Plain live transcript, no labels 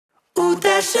Ooh,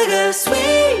 that sugar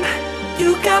sweet,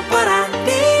 you got what I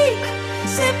need.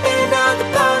 Sipping on the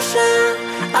potion,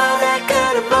 all that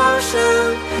good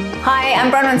emotion. Hi,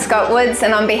 I'm Bronwyn Scott Woods,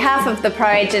 and on behalf of the Pro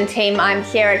Agent team, I'm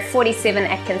here at 47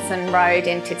 Atkinson Road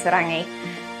in Titirangi.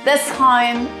 This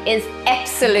home is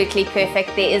absolutely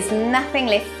perfect. There is nothing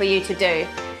left for you to do.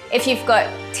 If you've got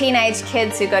teenage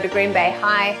kids who go to Green Bay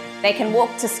High, they can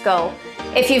walk to school.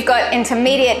 If you've got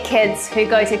intermediate kids who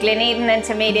go to Gleneden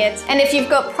Intermediate, and if you've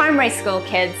got primary school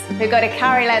kids who go to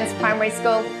Karilands Primary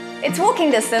School, it's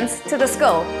walking distance to the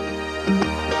school.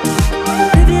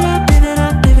 Live it up,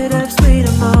 live it up, sweet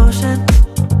emotion.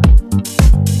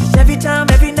 Every time,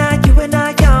 every night, you and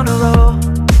I on a roll.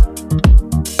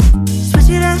 Switch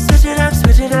it up, switch it up,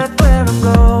 switch it up where I'm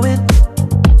going.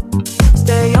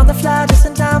 Stay on the fly just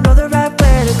in time, know the right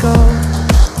way to go.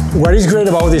 What is great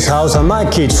about this house, and my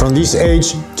kids from this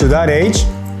age to that age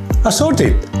are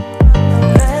sorted.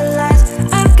 Red lights,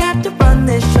 I've got to run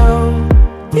this show.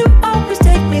 You always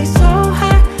take me so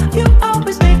high, you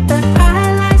always make the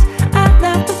highlights. I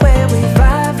love the way we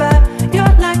vibe,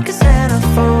 you're like a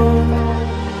centerfold.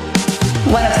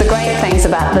 One of the great things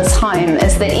about this home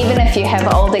is that even if you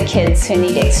have older kids who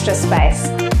need extra space,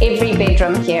 every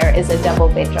bedroom here is a double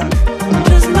bedroom.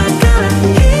 Just my kind of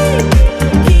heat,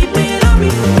 keep it on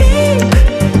repeat.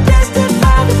 Tested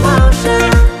by the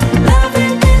motion,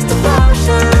 loving is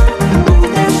devotion. Ooh,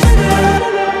 that sugar.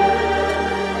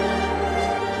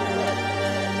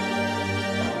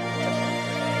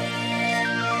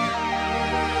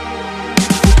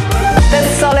 This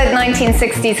solid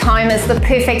 1960s home is the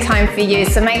perfect home for you,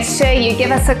 so make sure you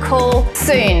give us a call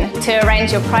soon to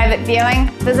arrange your private viewing.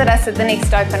 Visit us at the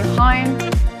next open home.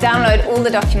 Download all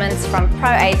the documents from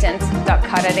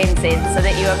proagent.co.nz so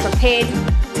that you are prepared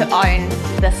to own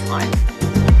this home.